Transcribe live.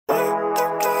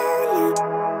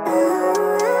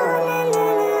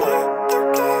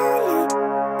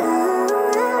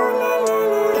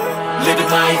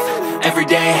life,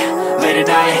 everyday, late at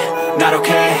night, not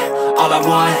okay. All I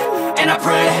want, and I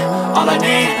pray, all I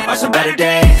need are some better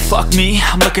days. Fuck me,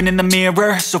 I'm looking in the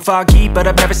mirror, so foggy, but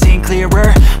I've never seen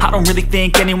clearer. I don't really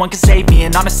think anyone can save me,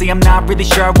 and honestly I'm not really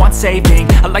sure I want saving.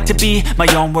 I like to be my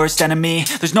own worst enemy.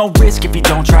 There's no risk if you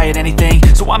don't try at anything,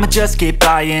 so I'ma just keep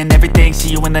buying everything.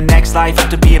 See you in the next life, have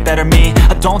to be a better me.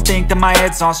 I don't think that my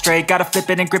head's on straight, gotta flip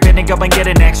it and grip it and go and get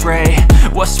an x-ray.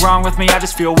 What's wrong with me? I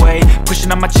just feel weight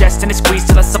pushing on my chest and it squeezes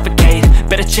till I suffocate.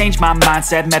 Better change my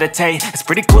mindset, meditate. It's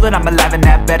pretty cool that I'm alive and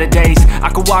have better days. I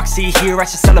could walk, see, hear, I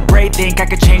should celebrate. Think I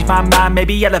could change my mind,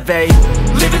 maybe elevate.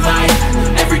 Living life,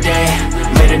 everyday,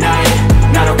 late at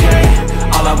night, not okay.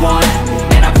 All I want,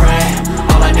 and I pray,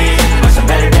 all I need are some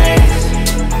better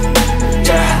days.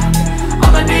 Yeah,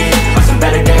 all I need are some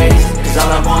better days. Cause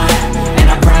all I want, and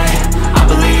I pray, I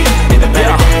believe in the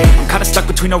better days. I'm kinda stuck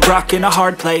between a rock and a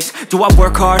hard place. Do I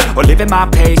work hard or live at my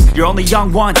pace? You're only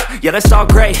young once, yeah that's all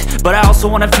great, but I also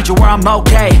want a future where I'm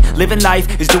okay. Living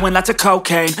life is doing lots of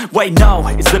cocaine. Wait no,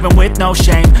 it's living with no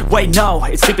shame. Wait no,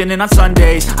 it's sleeping in on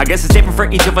Sundays. I guess it's different for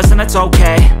each of us and that's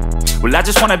okay. Well I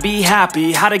just wanna be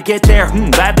happy, how to get there?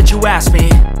 Glad that you asked me.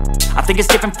 I think it's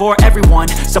different for everyone.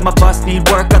 Some of us need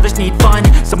work, others need fun.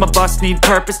 Some of us need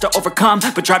purpose to overcome.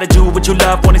 But try to do what you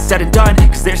love when it's said and done,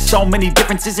 cause there's so many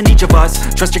differences in each of us.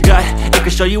 Trust your gut, it can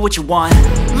show you what you want.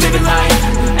 Living life,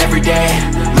 everyday,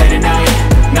 late at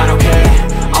night, not okay.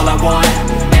 All I want,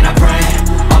 and I pray,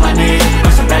 all I need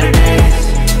are some better days.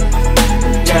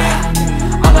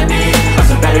 Yeah, all I need are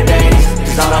some better days.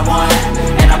 Cause all I want,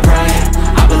 and I pray,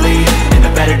 I believe in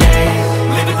the better days.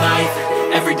 Living life,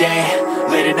 everyday,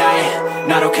 late at night,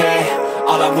 not okay.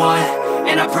 All I want,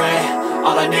 and I pray,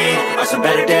 all I need are some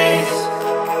better days.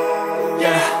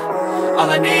 Yeah, all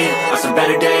I need are some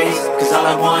better days. Cause all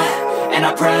I want, and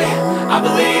I pray, I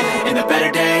believe in the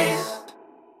better days.